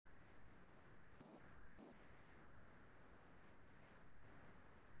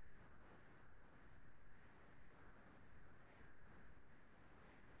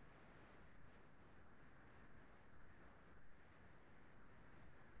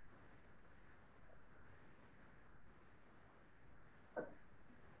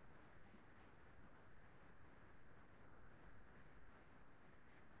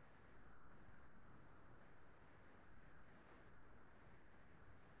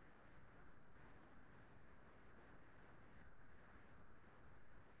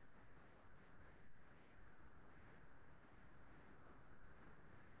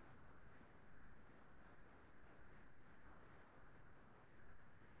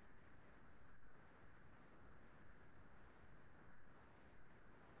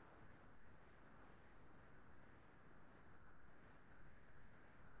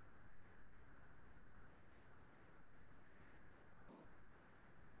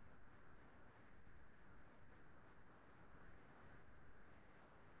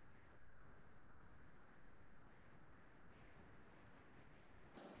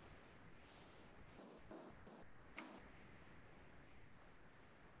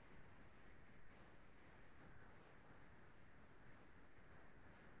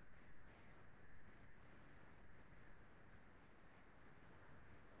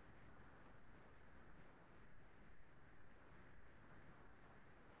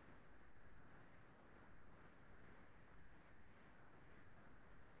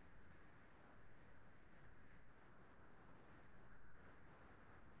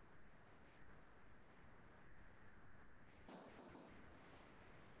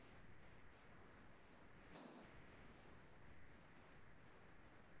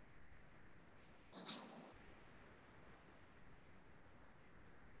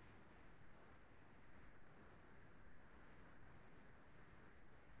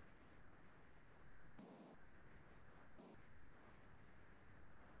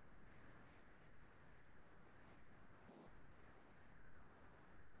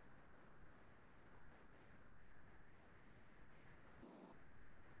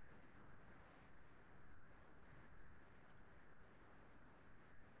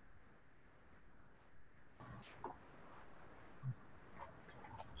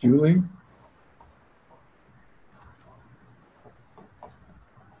Julie?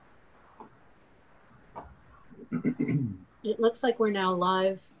 It looks like we're now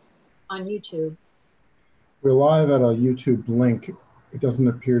live on YouTube. We're live at a YouTube link. It doesn't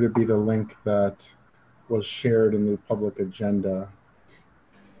appear to be the link that was shared in the public agenda.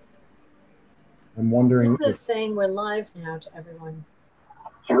 I'm wondering This is saying we're live now to everyone.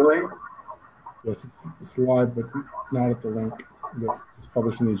 Julie? Yes, it's live, but not at the link that is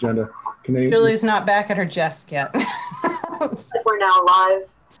published in the agenda. Julie's not back at her desk yet. We're now live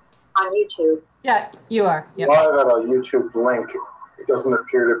on YouTube. Yeah, you are. Yep. Live at a YouTube link. It doesn't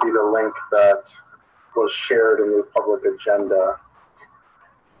appear to be the link that was shared in the public agenda.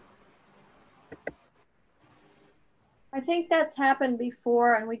 I think that's happened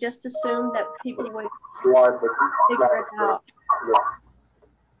before, and we just assumed that people would figure it out.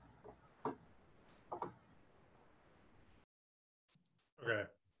 Okay.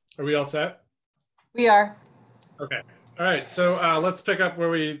 Are we all set? We are. Okay. All right. So let's pick up where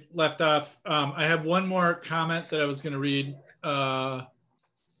we left off. I have one more comment that I was going to read.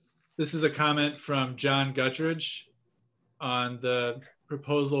 This is a comment from John Guttridge on the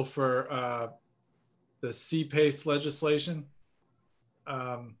proposal for the CPACE legislation.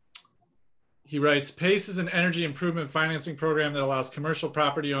 He writes, PACE is an energy improvement financing program that allows commercial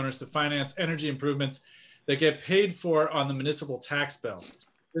property owners to finance energy improvements that get paid for on the municipal tax bill.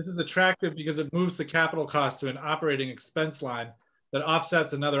 This is attractive because it moves the capital cost to an operating expense line that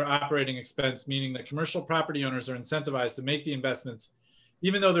offsets another operating expense, meaning that commercial property owners are incentivized to make the investments,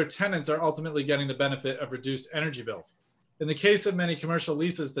 even though their tenants are ultimately getting the benefit of reduced energy bills. In the case of many commercial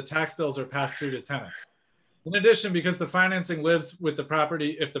leases, the tax bills are passed through to tenants. In addition, because the financing lives with the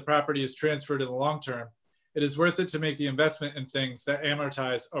property if the property is transferred in the long term, it is worth it to make the investment in things that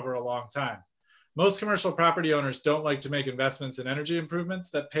amortize over a long time. Most commercial property owners don't like to make investments in energy improvements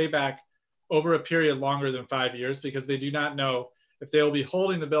that pay back over a period longer than 5 years because they do not know if they will be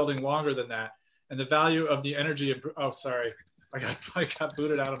holding the building longer than that, and the value of the energy. Oh, sorry, I got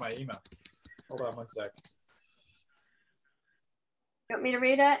booted out of my email. Hold on one sec. You want me to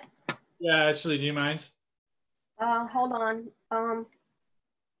read it? Yeah, actually, do you mind? Hold on.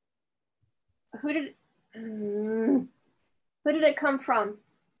 Who did it come from?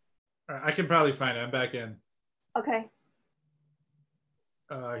 I can probably find it. I'm back in. Okay.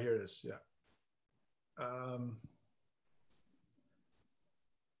 Here it is. Yeah.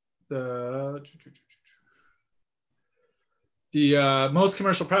 Most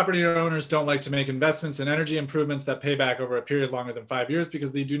commercial property owners don't like to make investments in energy improvements that pay back over a period longer than 5 years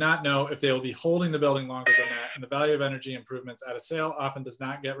because they do not know if they will be holding the building longer than that, and the value of energy improvements at a sale often does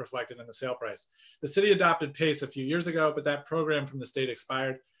not get reflected in the sale price. The city adopted PACE a few years ago, but that program from the state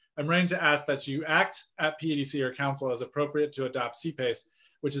expired. I'm writing to ask that you act at PEDC or council as appropriate to adopt CPACE,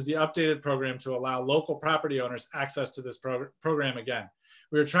 which is the updated program to allow local property owners access to this program again.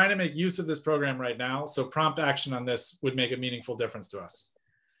 We are trying to make use of this program right now, so prompt action on this would make a meaningful difference to us.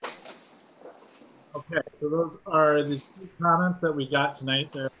 Okay, so those are the two comments that we got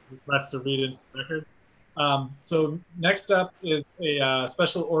tonight. They're requests to read into the record. So next up is a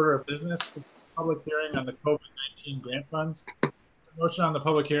special order of business, public hearing on the COVID-19 grant funds. Motion on the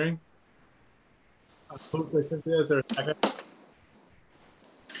public hearing. Moved by Cynthia, is there a second?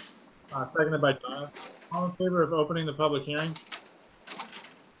 Seconded by Donna. All in favor of opening the public hearing?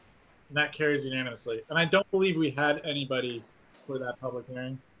 And that carries unanimously. And I don't believe we had anybody for that public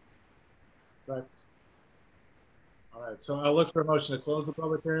hearing. Correct. All right, so I'll look for a motion to close the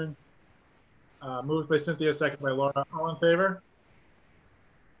public hearing. Moved by Cynthia, seconded by Laura. All in favor?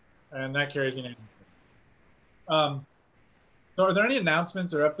 And that carries unanimously. So are there any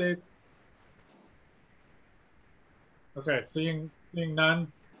announcements or updates? Okay, seeing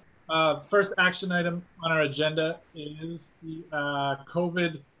none. First action item on our agenda is the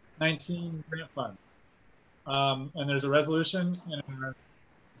COVID-19 grant funds. And there's a resolution in our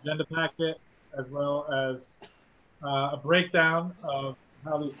agenda packet, as well as a breakdown of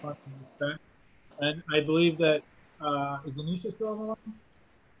how these funds are spent. And I believe that, is Anissa still on the line?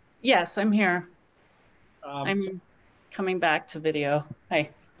 Yes, I'm here. I'm coming back to video. Hi.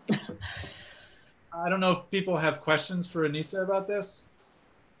 I don't know if people have questions for Anissa about this.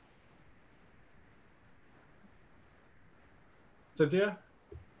 Cynthia?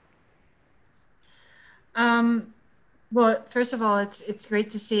 Well, first of all, it's great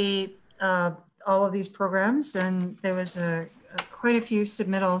to see all of these programs, and there was quite a few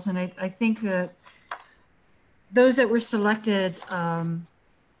submittals, and I think that those that were selected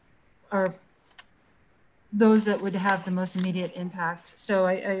are those that would have the most immediate impact. So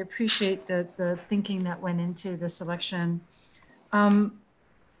I appreciate the thinking that went into the selection.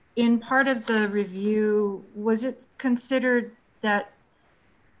 in part of the review, was it considered that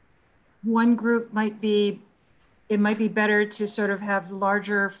one group it might be better to sort of have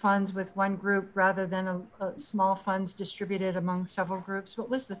larger funds with one group rather than a small funds distributed among several groups? What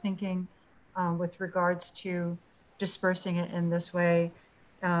was the thinking with regards to dispersing it in this way?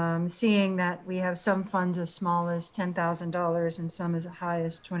 Seeing that we have some funds as small as $10,000 and some as high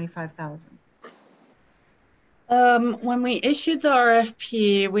as $25,000. When we issued the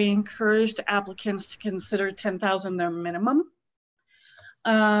RFP, we encouraged applicants to consider 10,000 their minimum.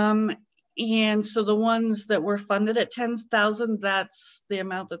 And so the ones that were funded at 10,000, that's the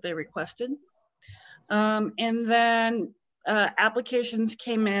amount that they requested. And then applications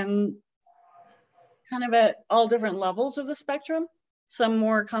came in kind of at all different levels of the spectrum. Some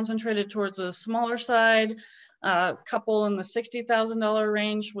more concentrated towards the smaller side, a couple in the $60,000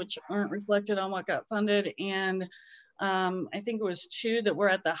 range, which aren't reflected on what got funded. And I think it was 2 that were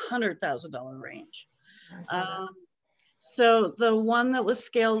at the $100,000 range. So the one that was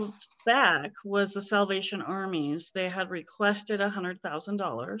scaled back was the Salvation Armies. They had requested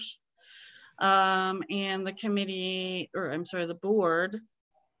 $100,000. And the committee, or I'm sorry, the board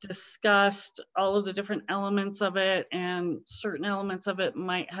discussed all of the different elements of it, and certain elements of it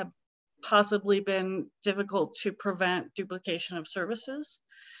might have possibly been difficult to prevent duplication of services.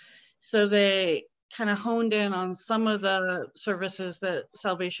 So they kind of honed in on some of the services that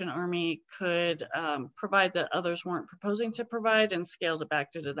Salvation Army could provide that others weren't proposing to provide, and scaled it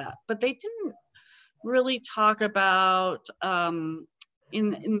back due to that. But they didn't really talk about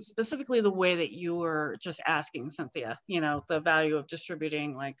in specifically the way that you were just asking, Cynthia, you know, the value of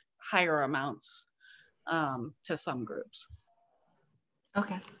distributing like higher amounts to some groups.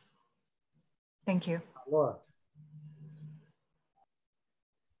 Okay. Thank you. Laura.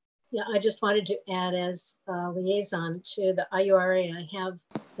 Yeah, I just wanted to add, as a liaison to the IURA, I have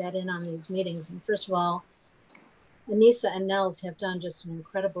sat in on these meetings. And first of all, Anissa and Nels have done just an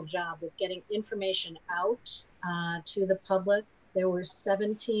incredible job with getting information out to the public. There were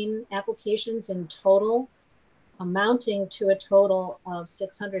 17 applications in total, amounting to a total of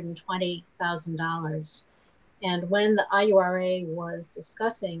 $620,000. And when the IURA was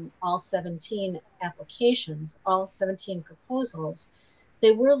discussing all 17 applications, all 17 proposals,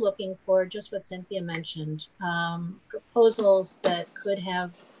 they were looking for just what Cynthia mentioned, proposals that could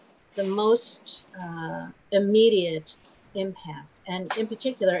have the most immediate impact. And in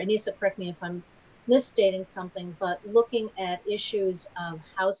particular, Anissa, correct me if I'm misstating something, but looking at issues of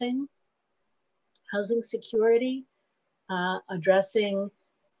housing security, addressing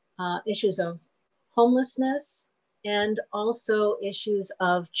issues of homelessness, and also issues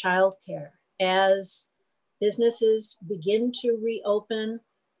of childcare. As businesses begin to reopen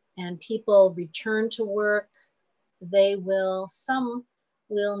and people return to work, some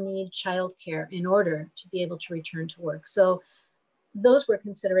will need childcare in order to be able to return to work. So those were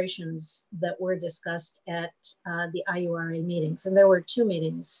considerations that were discussed at the IURA meetings. And there were 2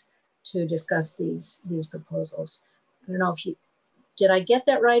 meetings to discuss these proposals. I don't know if did I get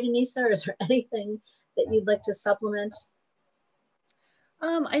that right, Anissa, or is there anything that you'd like to supplement?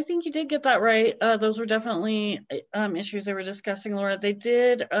 I think you did get that right. Those were definitely issues they were discussing, Laura. They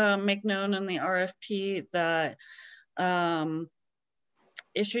did make known in the RFP that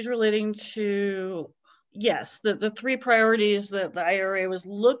issues relating to, yes, the 3 priorities that the IRA was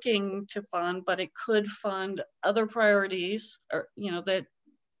looking to fund, but it could fund other priorities, or that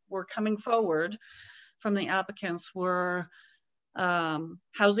were coming forward from the applicants, were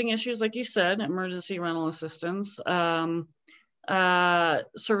housing issues, like you said, emergency rental assistance,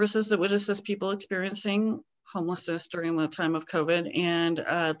 services that would assist people experiencing homelessness during the time of COVID, and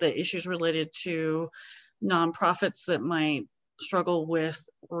the issues related to nonprofits that might struggle with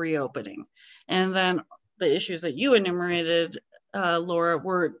reopening. And then the issues that you enumerated, Laura,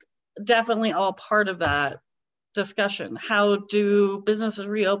 were definitely all part of that discussion. How do businesses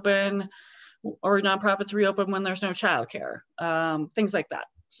reopen or nonprofits reopen when there's no childcare? Things like that.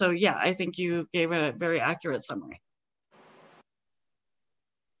 So yeah, I think you gave a very accurate summary.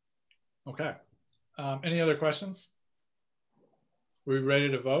 Okay. Any other questions? Are we ready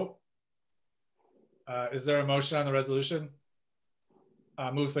to vote? Is there a motion on the resolution?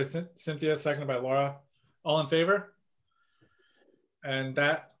 Moved by Cynthia, seconded by Laura. All in favor? And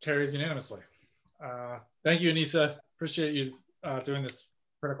that carries unanimously. Thank you, Anissa. Appreciate you doing this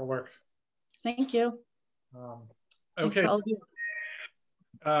critical work. Thank you. Okay.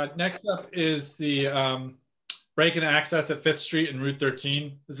 Next up is the break and access at 5th Street and Route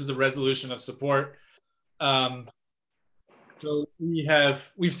 13. This is a resolution of support. So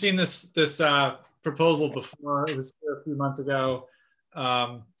we've seen this proposal before. It was a few months ago.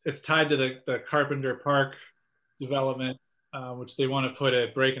 It's tied to the Carpenter Park development, which they want to put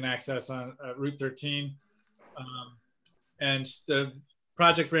a break and access on Route 13. And the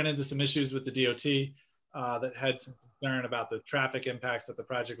project ran into some issues with the DOT that had some concern about the traffic impacts that the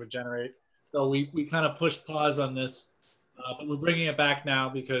project would generate. So we kind of pushed pause on this, but we're bringing it back now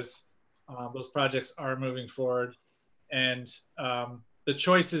because those projects are moving forward. And the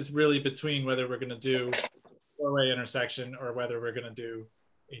choice is really between whether we're going to do a four-way intersection or whether we're going to do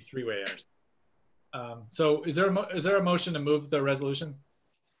a three-way intersection. So is there a motion to move the resolution?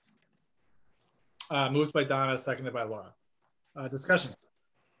 Moved by Donna, seconded by Laura. Discussion.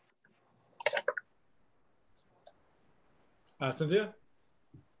 Cynthia?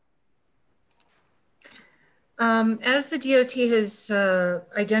 As the DOT has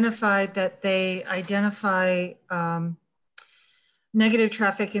identified that they identify negative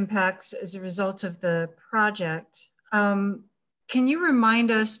traffic impacts as a result of the project, can you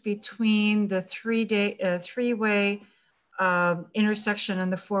remind us between the three-way intersection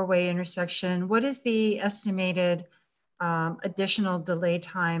and the four-way intersection, what is the estimated additional delay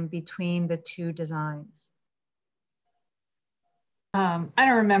time between the two designs? I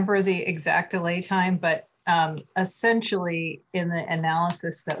don't remember the exact delay time, but essentially in the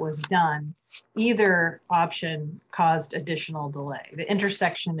analysis that was done, either option caused additional delay. The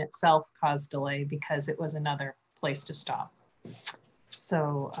intersection itself caused delay because it was another place to stop.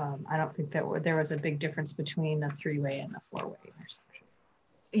 So I don't think that there was a big difference between the three-way and the four-way intersection.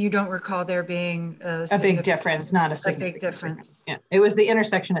 You don't recall there being a big difference, not a significant big difference. Yeah, it was the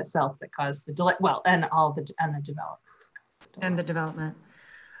intersection itself that caused the delay. Well, and the development. And the development.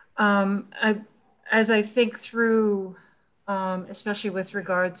 As I think through, especially with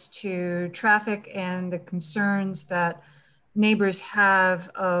regards to traffic and the concerns that neighbors have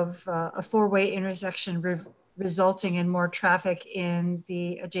of a four-way intersection resulting in more traffic in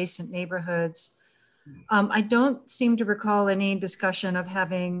the adjacent neighborhoods, I don't seem to recall any discussion of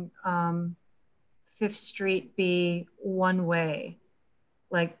having Fifth Street be one way,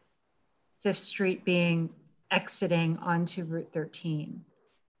 like Fifth Street being exiting onto Route 13.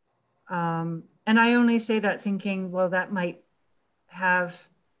 And I only say that thinking, well, that might have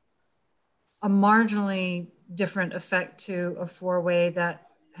a marginally different effect to a four-way that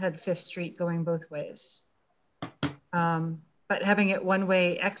had Fifth Street going both ways. But having it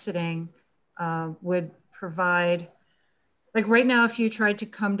one-way exiting would provide, like right now, if you tried to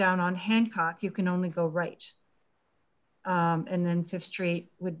come down on Hancock, you can only go right. And then Fifth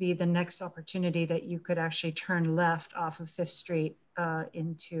Street would be the next opportunity that you could actually turn left off of Fifth Street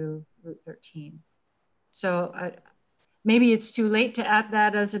into Route 13. So maybe it's too late to add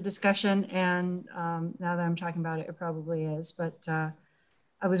that as a discussion. And now that I'm talking about it, it probably is. But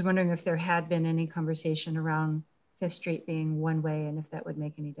I was wondering if there had been any conversation around Fifth Street being one way and if that would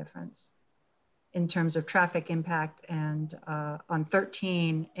make any difference in terms of traffic impact and on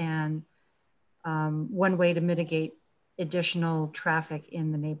 13 and one way to mitigate additional traffic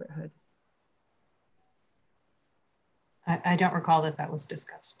in the neighborhood. I don't recall that that was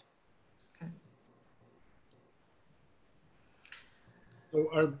discussed. Okay.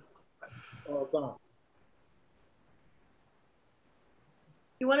 So Don.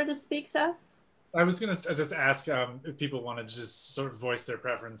 You wanted to speak, Seth? I was going to just ask if people want to just sort of voice their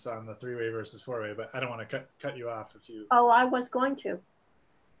preference on the three-way versus four-way, but I don't want to cut you off if you. Oh, I was going to.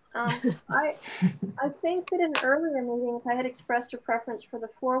 I think that in earlier meetings, I had expressed a preference for the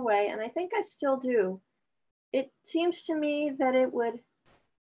four-way, and I think I still do. It seems to me that it would,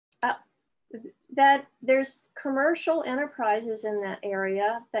 that there's commercial enterprises in that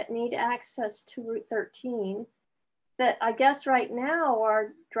area that need access to Route 13 that I guess right now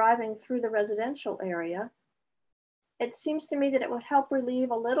are driving through the residential area. It seems to me that it would help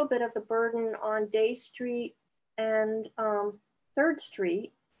relieve a little bit of the burden on Day Street and 3rd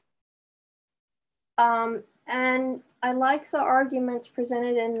Street. And I like the arguments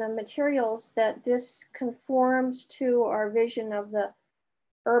presented in the materials that this conforms to our vision of the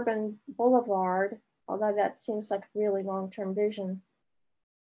urban boulevard, although that seems like a really long-term vision.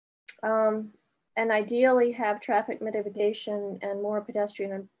 And ideally have traffic mitigation and more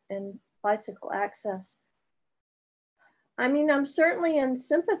pedestrian and bicycle access. I mean, I'm certainly in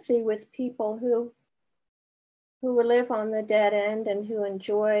sympathy with people who live on the dead end and who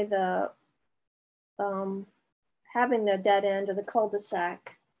enjoy the having the dead end of the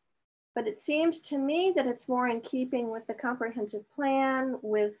cul-de-sac. But it seems to me that it's more in keeping with the comprehensive plan,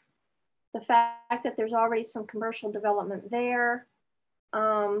 with the fact that there's already some commercial development there,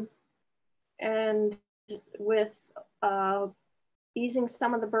 and with easing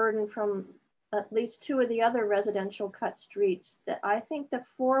some of the burden from at least two of the other residential cut streets, that I think the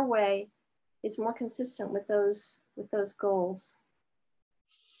four-way is more consistent with those goals.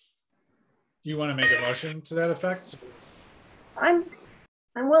 Do you want to make a motion to that effect? I'm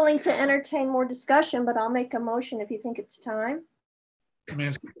willing to entertain more discussion, but I'll make a motion if you think it's time.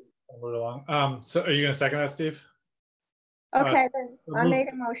 Man, move along. So are you going to second that, Steve? Okay, then I made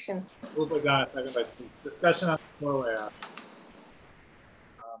a motion. Moved by Donna, second by Steve. Discussion on the four-way option.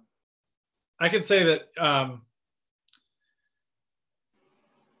 I could say that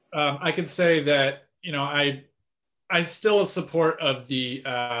I could say that, you know, I still support of the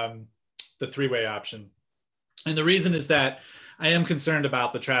three-way option, and the reason is that I am concerned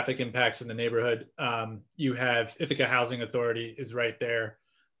about the traffic impacts in the neighborhood. You have Ithaca Housing Authority is right there.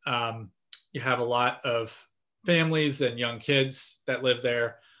 You have a lot of families and young kids that live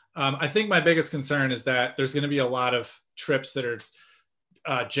there. I think my biggest concern is that there's going to be a lot of trips that are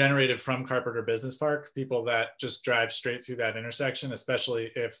generated from Carpenter Business Park, people that just drive straight through that intersection,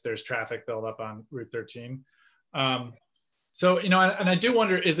 especially if there's traffic build up on Route 13. So, you know, and I do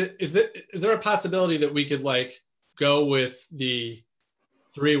wonder, is there a possibility that we could like go with the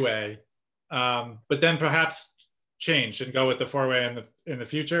three-way, but then perhaps change and go with the four-way in the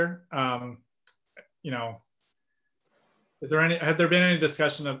future? You know, had there been any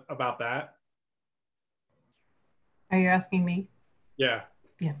discussion about that? Are you asking me? Yeah.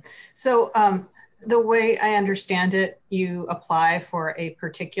 Yeah. So the way I understand it, you apply for a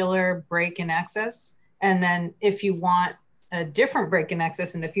particular break in access. And then if you want a different break in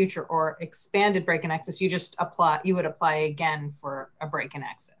access in the future or expanded break in access, you would apply again for a break in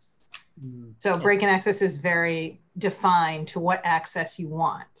access. So break in access is very defined to what access you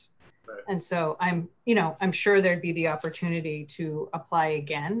want. Right. And so I'm sure there'd be the opportunity to apply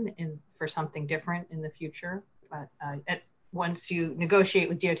again for something different in the future. But once you negotiate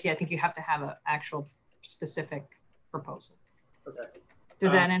with DOT, I think you have to have an actual specific proposal. Okay.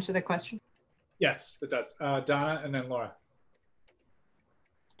 Did that answer the question? Yes, it does. Donna and then Laura.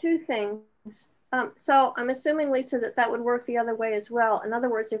 Two things. So I'm assuming, Lisa, that would work the other way as well. In other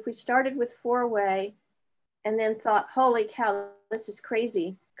words, if we started with four-way and then thought, holy cow, this is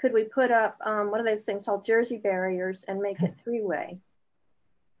crazy, could we put up, what are those things called, Jersey barriers, and make it three-way?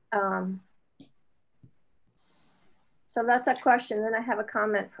 So that's a question. Then I have a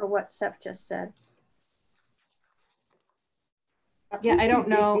comment for what Seth just said. Yeah, I don't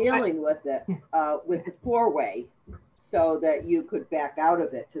know. Dealing with it with the four-way, so that you could back out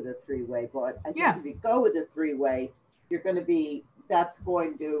of it to the three-way. But I think if you go with the three-way, that's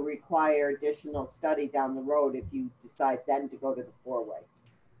going to require additional study down the road if you decide then to go to the four-way.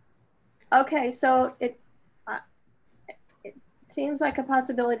 Okay, so it seems like a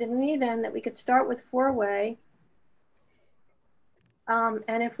possibility to me then that we could start with four-way. And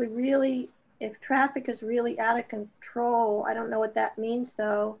if traffic is really out of control, I don't know what that means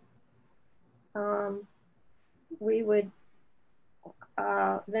though. We would,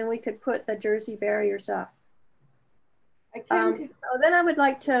 then we could put the Jersey barriers up. So then I would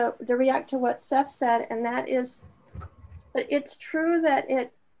like to react to what Seth said, and that is that it's true that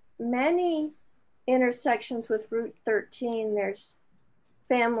many intersections with Route 13, there's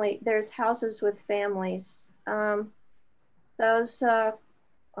houses with families. Those, can't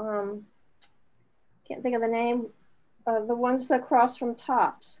think of the name, the ones that cross from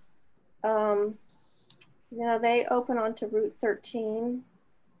Tops. You know, they open onto Route 13.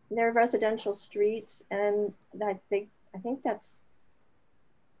 They're residential streets, and I think that's,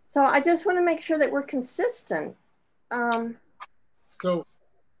 so I just want to make sure that we're consistent. So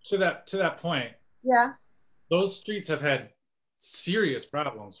to that point, yeah, those streets have had serious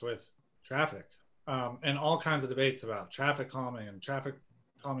problems with traffic, and all kinds of debates about traffic calming and traffic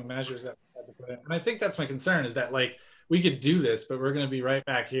calming measures that we had to put in. And I think that's my concern, is that like we could do this, but we're going to be right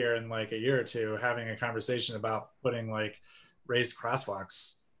back here in like a year or two having a conversation about putting like raised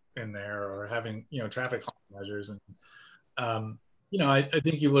crosswalks in there or having, you know, traffic calming measures. And you know, I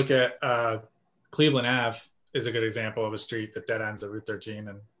think you look at Cleveland Ave is a good example of a street that dead ends at Route 13,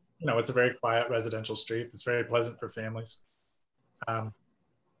 and you know, it's a very quiet residential street. It's very pleasant for families. You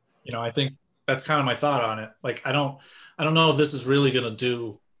know, I think that's kind of my thought on it. Like, I don't know if this is really going to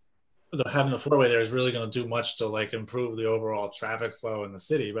do, having the four-way there is really going to do much to like improve the overall traffic flow in the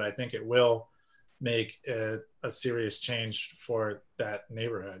city, but I think it will make a serious change for that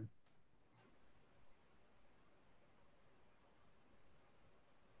neighborhood.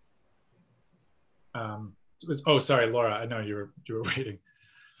 Oh, sorry, Laura, I know you were waiting.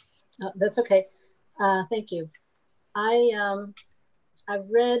 That's okay. Thank you. I've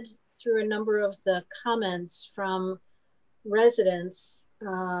read through a number of the comments from residents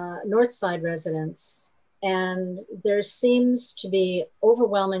North Side residents, and there seems to be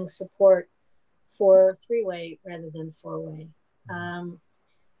overwhelming support for three-way rather than four-way.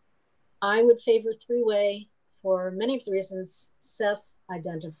 I would favor three-way for many of the reasons Seth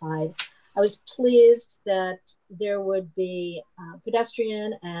identified. I was pleased that there would be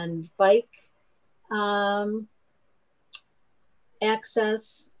pedestrian and bike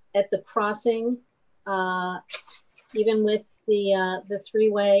access at the crossing, even with the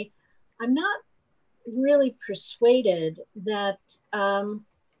three-way. I'm not really persuaded that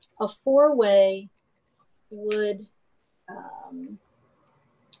a four-way would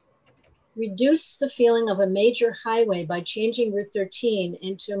reduce the feeling of a major highway by changing Route 13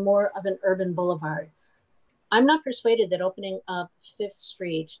 into more of an urban boulevard. I'm not persuaded that opening up 5th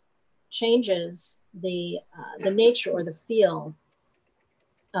Street changes the nature or the feel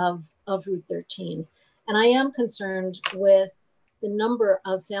of Route 13. And I am concerned with the number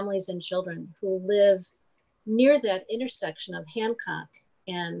of families and children who live near that intersection of Hancock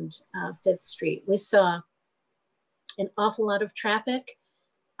and 5th Street. We saw an awful lot of traffic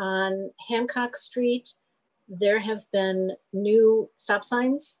on Hancock Street. There have been new stop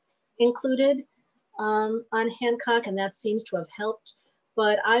signs included on Hancock, and that seems to have helped.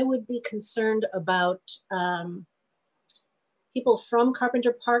 But I would be concerned about people from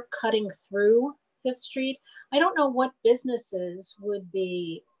Carpenter Park cutting through 5th Street. I don't know what businesses would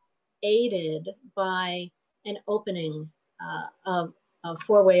be aided by an opening of a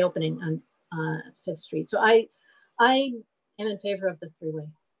four-way opening on 5th Street. So I am in favor of the three-way.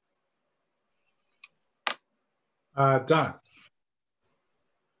 Donna.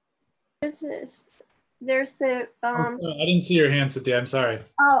 There's the. I didn't see your hand, Cynthia. I'm sorry.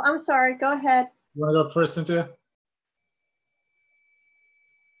 Oh, I'm sorry. Go ahead. You want to go first, Cynthia?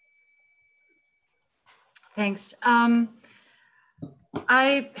 Thanks.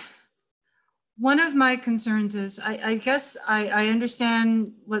 One of my concerns is, I guess I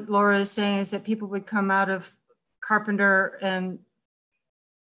understand what Laura is saying is that people would come out of Carpenter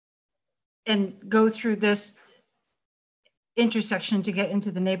and go through this intersection to get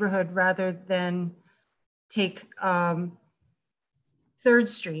into the neighborhood rather than take 3rd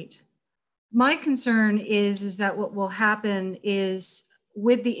Street. My concern is that what will happen is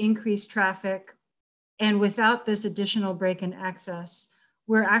with the increased traffic and without this additional break-in access,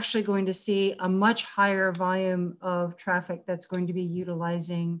 we're actually going to see a much higher volume of traffic that's going to be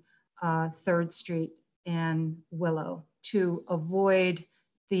utilizing 3rd Street and Willow to avoid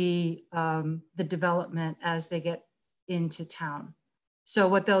the development as they get into town. So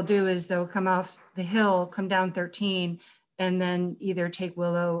what they'll do is they'll come off the hill, come down 13, and then either take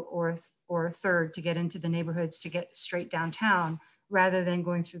Willow or 3rd to get into the neighborhoods to get straight downtown, rather than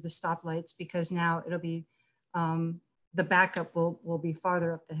going through the stoplights, because now it'll be, the backup will be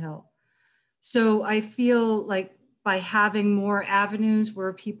farther up the hill. So I feel like by having more avenues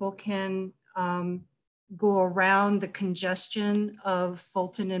where people can go around the congestion of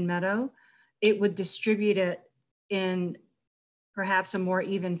Fulton and Meadow, it would distribute it in perhaps a more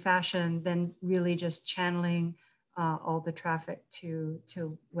even fashion than really just channeling all the traffic to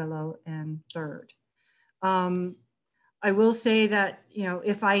Willow and 3rd. I will say that, you know,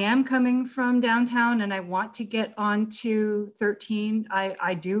 if I am coming from downtown and I want to get onto 13,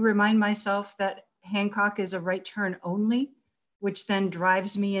 I do remind myself that Hancock is a right turn only, which then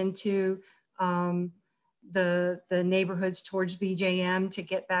drives me into the neighborhoods towards BJM to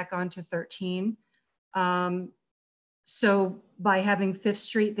get back onto 13. So by having 5th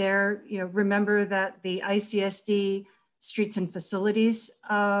Street there, you know, remember that the ICSD Streets and Facilities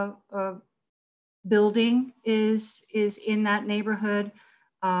building is in that neighborhood.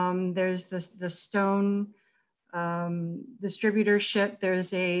 There's the Stone distributorship.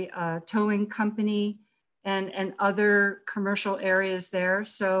 There's a towing company and other commercial areas there.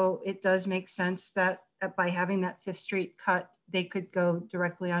 So it does make sense that by having that 5th Street cut, they could go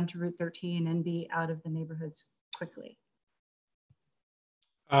directly onto Route 13 and be out of the neighborhoods quickly.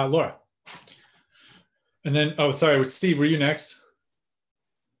 Laura. And then, oh, sorry, Steve, were you next?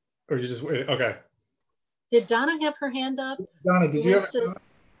 Or you just, okay. Did Donna have her hand up? Donna, did you have?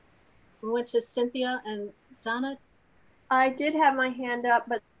 We went to Cynthia and Donna. I did have my hand up,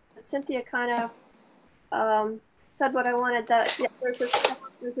 but Cynthia kind of said what I wanted. That yeah, there's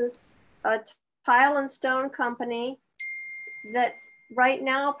this tile and stone company that right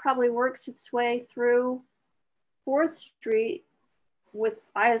now probably works its way through 4th Street with,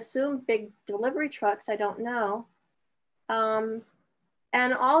 I assume, big delivery trucks. I don't know.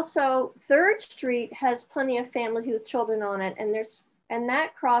 And also 3rd Street has plenty of families with children on it, and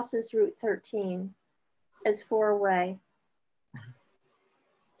that crosses Route 13 as 4-way.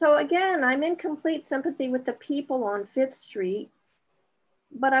 So again, I'm in complete sympathy with the people on 5th Street,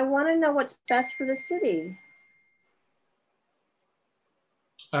 but I want to know what's best for the city.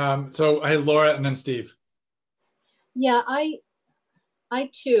 So I had Laura and then Steve. Yeah, I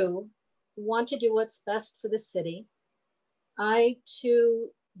too want to do what's best for the city. I too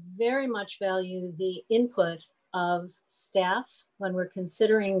very much value the input of staff when we're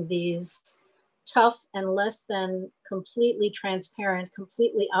considering these tough and less than completely transparent,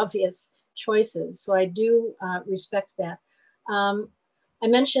 completely obvious choices. So I do respect that. I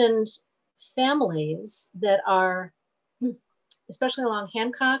mentioned families that are, especially along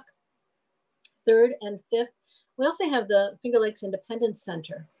Hancock, 3rd and 5th. We also have the Finger Lakes Independence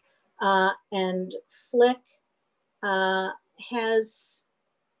Center, and Flick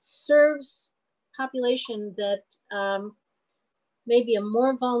serves population that may be a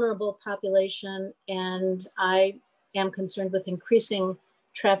more vulnerable population, and I am concerned with increasing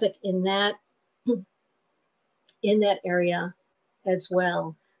traffic in that area as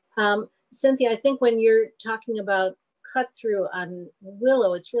well. Cynthia, I think when you're talking about cut through on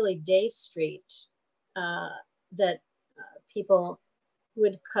Willow, it's really Day Street that people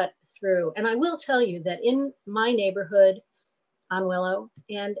would cut through. And I will tell you that in my neighborhood on Willow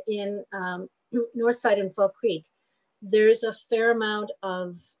and in Northside and Fall Creek, there's a fair amount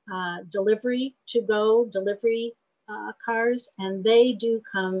of delivery cars, and they do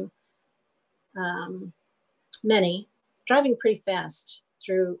come, many, driving pretty fast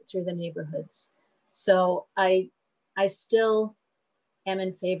through the neighborhoods. So I still am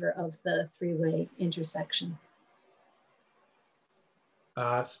in favor of the 3-way intersection.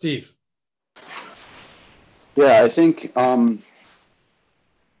 Steve. Yeah, I think. I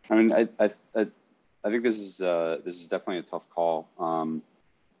mean, I think this is definitely a tough call.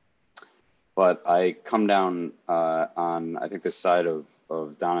 But I come down on I think this side of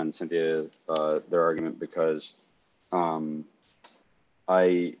Donna and Cynthia, their argument, because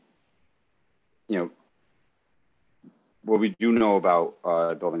what we do know about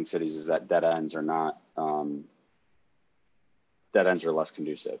building cities is that dead ends are not dead ends are less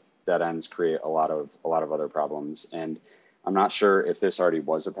conducive. Dead ends create a lot of other problems, and I'm not sure if this already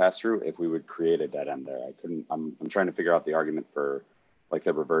was a pass through, if we would create a dead end there. I'm trying to figure out the argument for like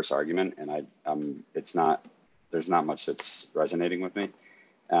the reverse argument, and there's not much that's resonating with me.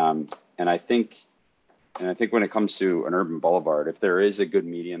 And I think when it comes to an urban boulevard, if there is a good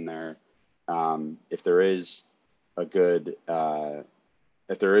median there, if there is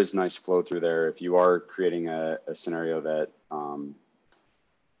nice flow through there, if you are creating a scenario that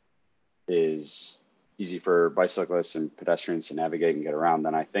is easy for bicyclists and pedestrians to navigate and get around,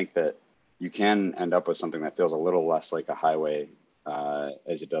 then I think that you can end up with something that feels a little less like a highway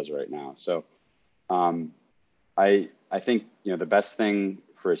as it does right now. So I think the best thing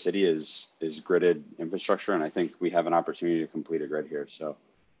for a city is gridded infrastructure, and I think we have an opportunity to complete a grid here. So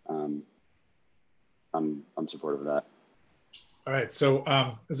I'm supportive of that. All right. So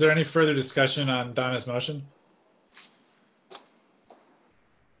is there any further discussion on Donna's motion?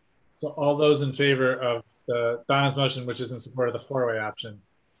 So all those in favor of Donna's motion, which is in support of the 4-way option.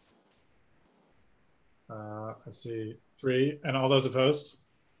 I see 3, and all those opposed?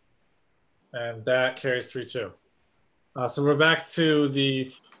 And that carries 3-2. So we're back to the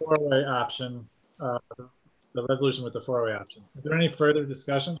 4-way option, the resolution with the 4-way option. Is there any further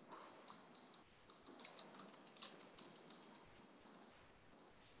discussion?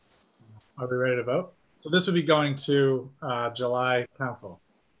 Are we ready to vote? So this would be going to July council,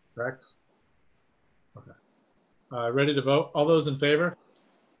 correct? Okay. Ready to vote? All those in favor?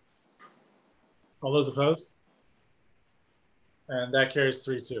 All those opposed? And that carries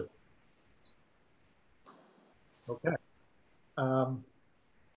 3-2. Okay.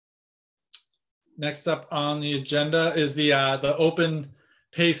 Next up on the agenda is the Open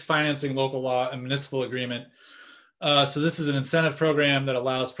PACE Financing Local Law and Municipal Agreement. So this is an incentive program that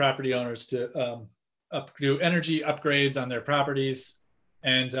allows property owners to do energy upgrades on their properties.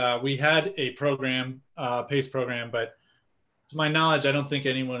 And we had a program, PACE program, but to my knowledge, I don't think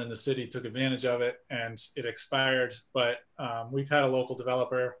anyone in the city took advantage of it, and it expired. But we've had a local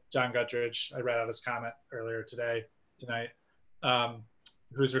developer, John Guttridge, I read out his comment earlier tonight,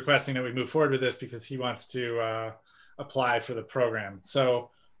 who's requesting that we move forward with this because he wants to apply for the program. So,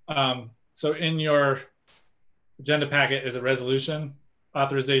 so in your agenda packet is a resolution,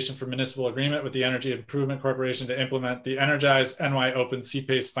 authorization for municipal agreement with the Energy Improvement Corporation to implement the Energize NY Open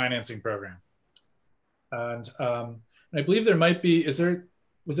CPACE financing program. And I believe there might be, was there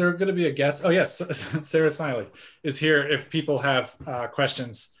going to be a guest? Oh yes, Sarah Smiley is here if people have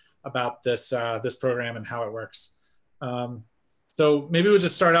questions about this, this program and how it works. So maybe we'll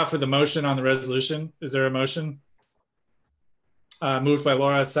just start off with a motion on the resolution. Is there a motion? Moved by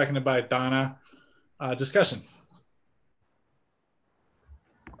Laura, seconded by Donna. Discussion.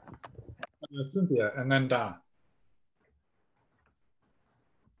 Cynthia, and then Donna.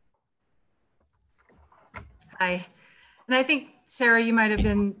 Hi. And I think, Sarah, you might have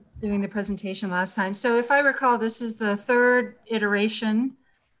been doing the presentation last time. So if I recall, this is the third iteration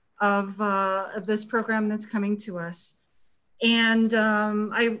of this program that's coming to us. And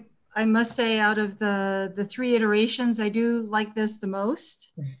I must say, out of the three iterations, I do like this the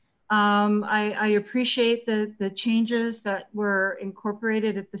most. I appreciate the changes that were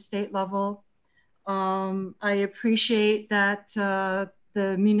incorporated at the state level. I appreciate that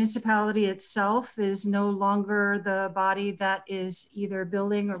the municipality itself is no longer the body that is either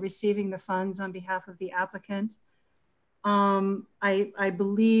building or receiving the funds on behalf of the applicant. I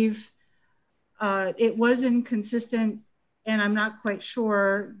believe it was inconsistent, and I'm not quite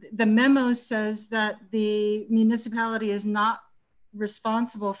sure. The memo says that the municipality is not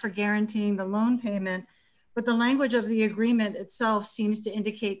responsible for guaranteeing the loan payment, but the language of the agreement itself seems to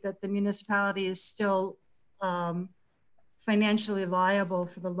indicate that the municipality is still financially liable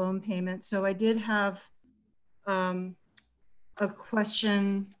for the loan payment. So I did have a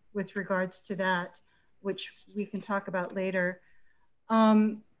question with regards to that, which we can talk about later.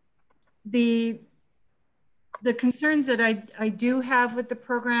 The concerns that I do have with the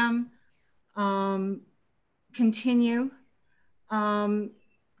program continue.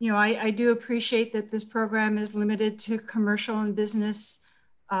 You know, I do appreciate that this program is limited to commercial and business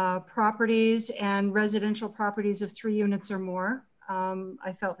properties and residential properties of 3 units or more.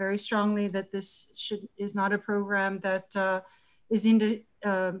 I felt very strongly that this is not a program that is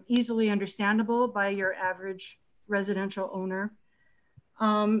easily understandable by your average residential owner.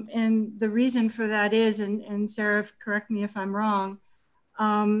 And the reason for that is, and Sarah, correct me if I'm wrong,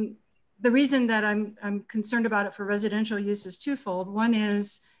 the reason that I'm concerned about it for residential use is twofold. One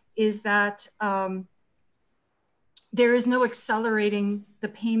is that there is no accelerating the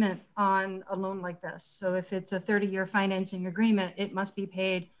payment on a loan like this. So if it's a 30-year financing agreement, it must be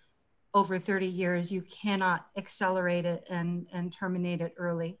paid over 30 years. You cannot accelerate it and terminate it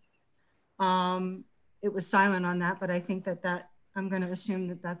early. It was silent on that, but I think that I'm going to assume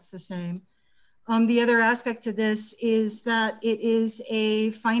that that's the same. The other aspect to this is that it is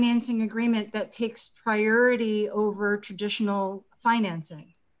a financing agreement that takes priority over traditional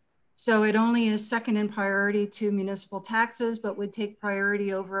financing. So it only is second in priority to municipal taxes, but would take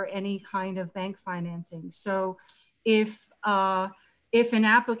priority over any kind of bank financing. So if an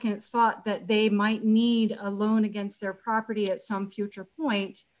applicant thought that they might need a loan against their property at some future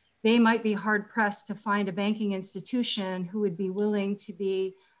point, they might be hard pressed to find a banking institution who would be willing to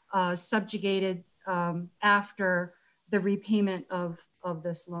be subjugated after the repayment of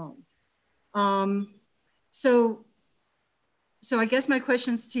this loan. So I guess my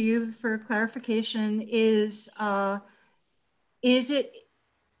questions to you for clarification is there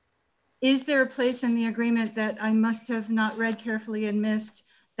a place in the agreement that I must have not read carefully and missed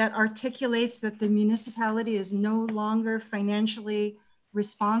that articulates that the municipality is no longer financially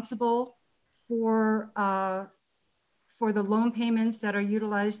responsible for the loan payments that are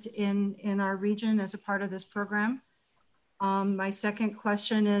utilized in our region as a part of this program? My second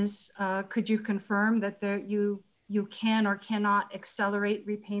question is, could you confirm that you can or cannot accelerate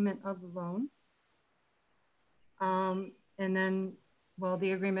repayment of the loan? And then, well,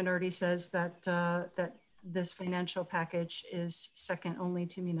 the agreement already says that, that this financial package is second only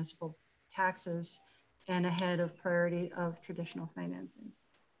to municipal taxes and ahead of priority of traditional financing.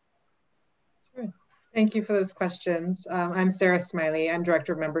 Sure. Thank you for those questions. I'm Sarah Smiley. I'm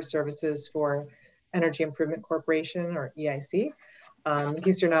Director of Member Services for Energy Improvement Corporation, or EIC. In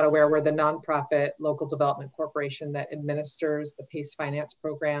case you're not aware, we're the nonprofit local development corporation that administers the PACE Finance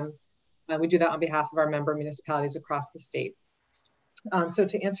program. We do that on behalf of our member municipalities across the state. So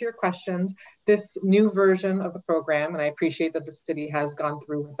to answer your questions, this new version of the program, and I appreciate that the city has gone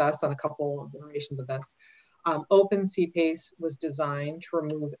through with us on a couple of iterations of this, Open CPACE was designed to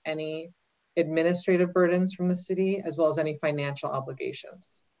remove any administrative burdens from the city, as well as any financial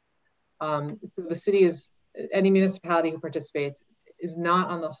obligations. So the city is, any municipality who participates is not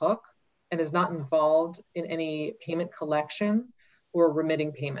on the hook and is not involved in any payment collection or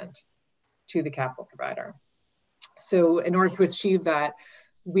remitting payment to the capital provider. So in order to achieve that,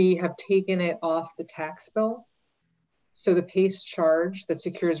 we have taken it off the tax bill. So the PACE charge that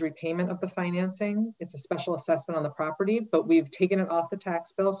secures repayment of the financing, it's a special assessment on the property, but we've taken it off the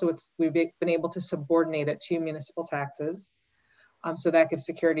tax bill. So we've been able to subordinate it to municipal taxes. So that gives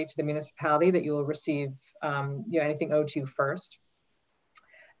security to the municipality that you will receive anything owed to you first.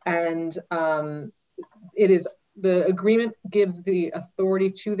 And the agreement gives the authority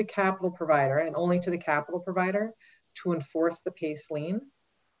to the capital provider and only to the capital provider to enforce the PACE lien.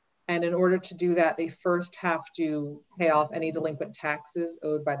 And in order to do that, they first have to pay off any delinquent taxes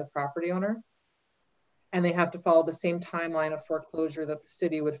owed by the property owner. And they have to follow the same timeline of foreclosure that the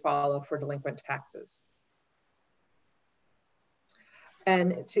city would follow for delinquent taxes.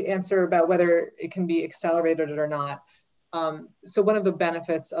 And to answer about whether it can be accelerated or not. So one of the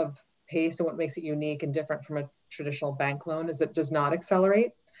benefits of PACE and what makes it unique and different from a traditional bank loan is that it does not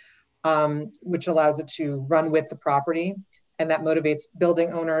accelerate, which allows it to run with the property. And that motivates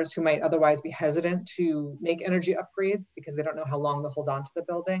building owners who might otherwise be hesitant to make energy upgrades because they don't know how long they'll hold on to the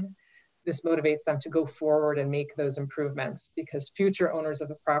building. This motivates them to go forward and make those improvements because future owners of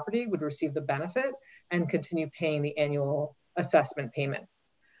the property would receive the benefit and continue paying the annual assessment payment,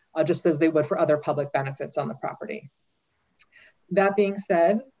 just as they would for other public benefits on the property. That being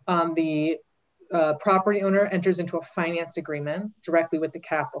said, the property owner enters into a finance agreement directly with the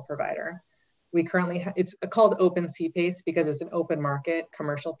capital provider. We currently, it's called Open CPACE because it's an open market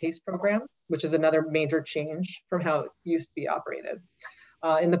commercial PACE program, which is another major change from how it used to be operated.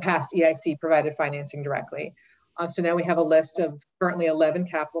 In the past, EIC provided financing directly. So now we have a list of currently 11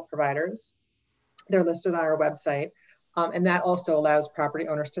 capital providers. They're listed on our website. And that also allows property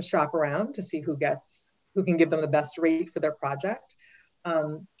owners to shop around to see who can give them the best rate for their project.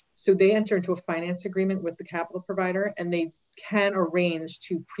 So they enter into a finance agreement with the capital provider and they can arrange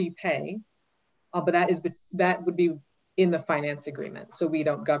to prepay, but that would be in the finance agreement. So we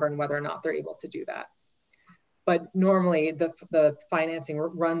don't govern whether or not they're able to do that. But normally the financing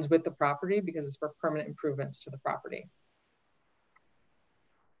runs with the property because it's for permanent improvements to the property.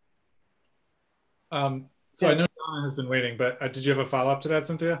 So I know Donna has been waiting, but did you have a follow-up to that,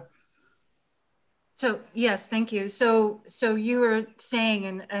 Cynthia? So yes, thank you. So you were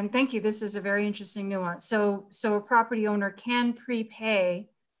saying, and thank you, this is a very interesting nuance. So a property owner can prepay,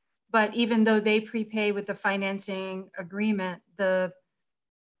 but even though they prepay with the financing agreement, the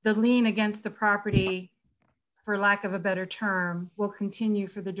lien against the property, for lack of a better term, will continue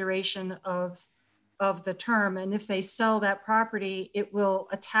for the duration of the term. And if they sell that property, it will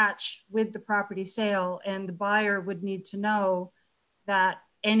attach with the property sale, and the buyer would need to know that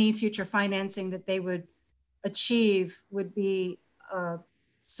any future financing that they would achieve would be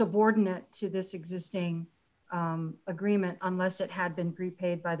subordinate to this existing agreement unless it had been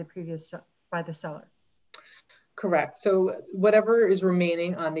prepaid by the seller. Correct. So whatever is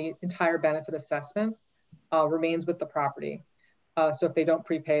remaining on the entire benefit assessment remains with the property. So if they don't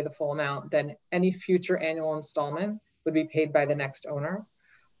prepay the full amount, then any future annual installment would be paid by the next owner.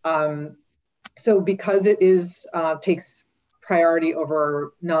 So because it takes priority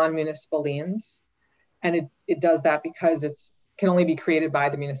over non-municipal liens, and it does that because it can only be created by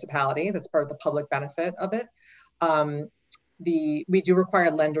the municipality. That's part of the public benefit of it. We do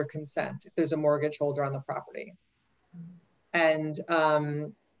require lender consent if there's a mortgage holder on the property. And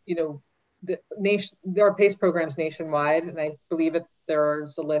there are PACE programs nationwide, and I believe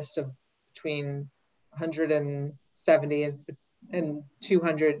there's a list of between 170 and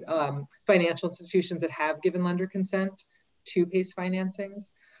 200 financial institutions that have given lender consent to PACE financings,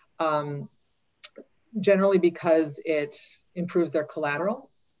 generally because it improves their collateral.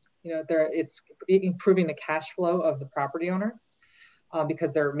 It's improving the cash flow of the property owner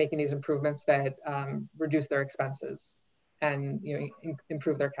because they're making these improvements that reduce their expenses and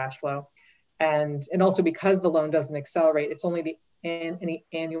improve their cash flow. And also because the loan doesn't accelerate, it's only any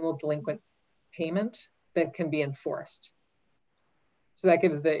annual delinquent payment that can be enforced. So that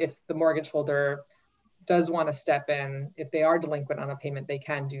gives if the mortgage holder does want to step in, if they are delinquent on a payment, they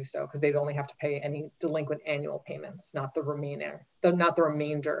can do so because they'd only have to pay any delinquent annual payments, not the remainder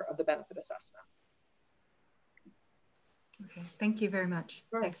of the benefit assessment. Okay, thank you very much.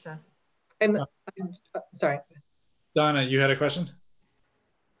 Sure. Thanks, Seth. And sorry. Donna, you had a question?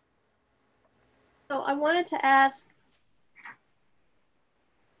 So I wanted to ask,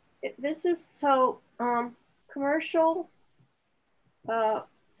 this is commercial,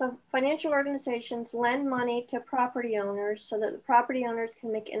 so financial organizations lend money to property owners so that the property owners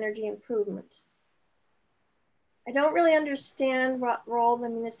can make energy improvements. I don't really understand what role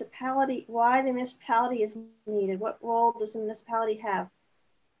why the municipality is needed. What role does the municipality have?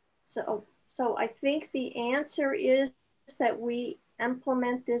 So I think the answer is that we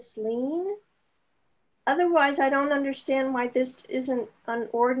implement this lien. Otherwise, I don't understand why this isn't an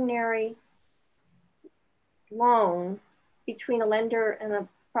ordinary loan between a lender and a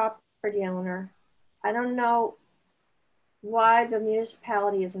property owner. I don't know. why the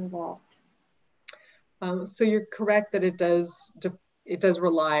municipality is involved. So you're correct that it does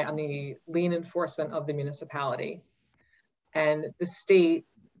rely on the lien enforcement of the municipality. And the state,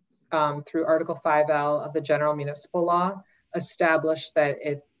 through Article 5L of the General Municipal Law, established that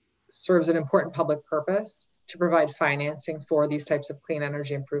it serves an important public purpose to provide financing for these types of clean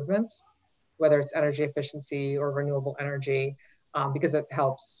energy improvements, whether it's energy efficiency or renewable energy, because it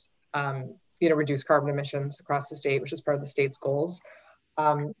helps reduce carbon emissions across the state, which is part of the state's goals.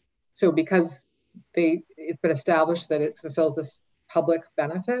 So because it's been established that it fulfills this public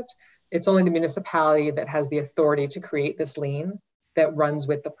benefit, it's only the municipality that has the authority to create this lien that runs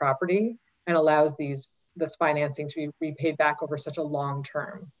with the property and allows this financing to be repaid back over such a long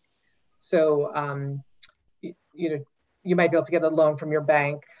term. So you might be able to get a loan from your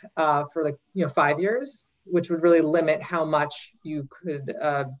bank for 5 years, which would really limit how much you could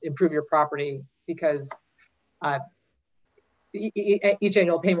improve your property, because each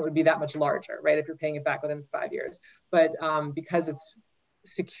annual payment would be that much larger, right, if you're paying it back within 5 years. But because it's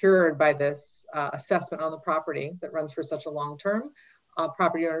secured by this assessment on the property that runs for such a long term,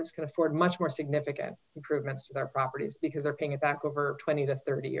 property owners can afford much more significant improvements to their properties because they're paying it back over 20 to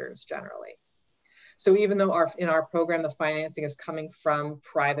 30 years generally. So even though in our program, the financing is coming from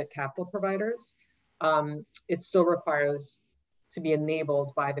private capital providers, it still requires to be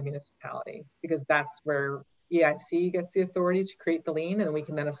enabled by the municipality, because that's where EIC gets the authority to create the lien, and we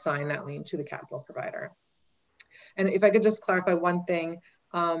can then assign that lien to the capital provider. And if I could just clarify one thing,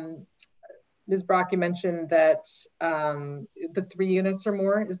 Ms. Brock, you mentioned that the 3 units or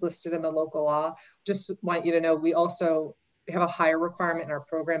more is listed in the local law. Just want you to know, we also have a higher requirement in our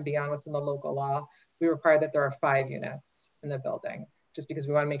program beyond what's in the local law. We require that there are 5 units in the building, just because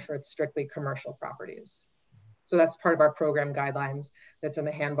we want to make sure it's strictly commercial properties. So that's part of our program guidelines that's in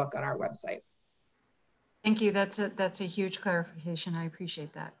the handbook on our website. Thank you. That's a huge clarification. I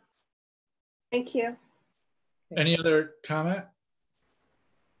appreciate that. Thank you. Any other comment?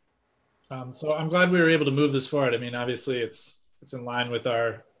 So I'm glad we were able to move this forward. I mean, obviously it's in line with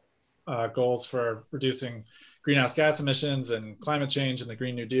our goals for reducing greenhouse gas emissions and climate change and the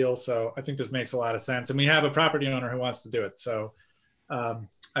Green New Deal. So I think this makes a lot of sense. And we have a property owner who wants to do it. So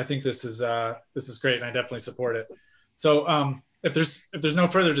I think this is great, and I definitely support it. So if there's no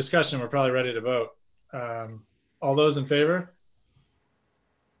further discussion, we're probably ready to vote. All those in favor?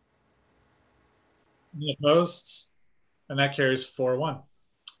 Any opposed? And that carries 4-1.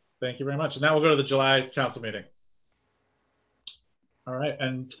 Thank you very much. And now we'll go to the July council meeting. All right,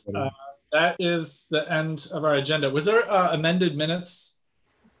 and that is the end of our agenda. Was there amended minutes?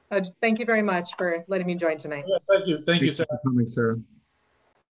 Just thank you very much for letting me join tonight. Yeah, thank you. Thank you, Sarah. For coming, Sarah.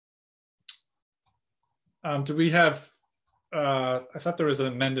 Do we have, I thought there was an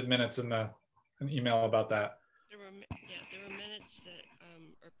amended minutes in an email about that. There were minutes that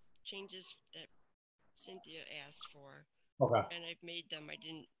are changes that Cynthia asked for. Okay. And I've made them. I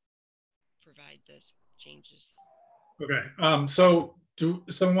didn't provide those changes. Okay. So do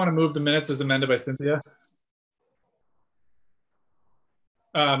someone want to move the minutes as amended by Cynthia?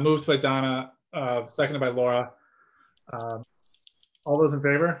 Moved by Donna, seconded by Laura. All those in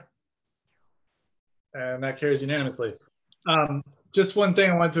favor? And that carries unanimously. Just one thing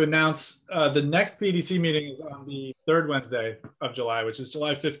I want to announce, the next PDC meeting is on the 3rd Wednesday of July, which is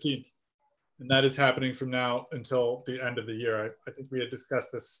July 15th. And that is happening from now until the end of the year. I think we had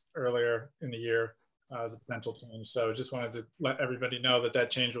discussed this earlier in the year as a potential change. So just wanted to let everybody know that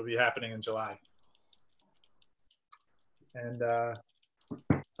that change will be happening in July. And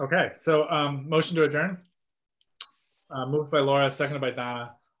okay, so motion to adjourn. Moved by Laura, seconded by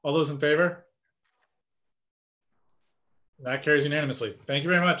Donna. All those in favor? That carries unanimously. Thank you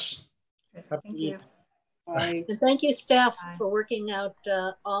very much. Thank you. Bye. And thank you, staff, for working out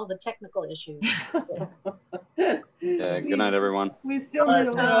all the technical issues. Yeah, good night, everyone. We still need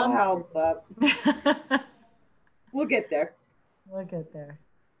a little help, but we'll get there. We'll get there.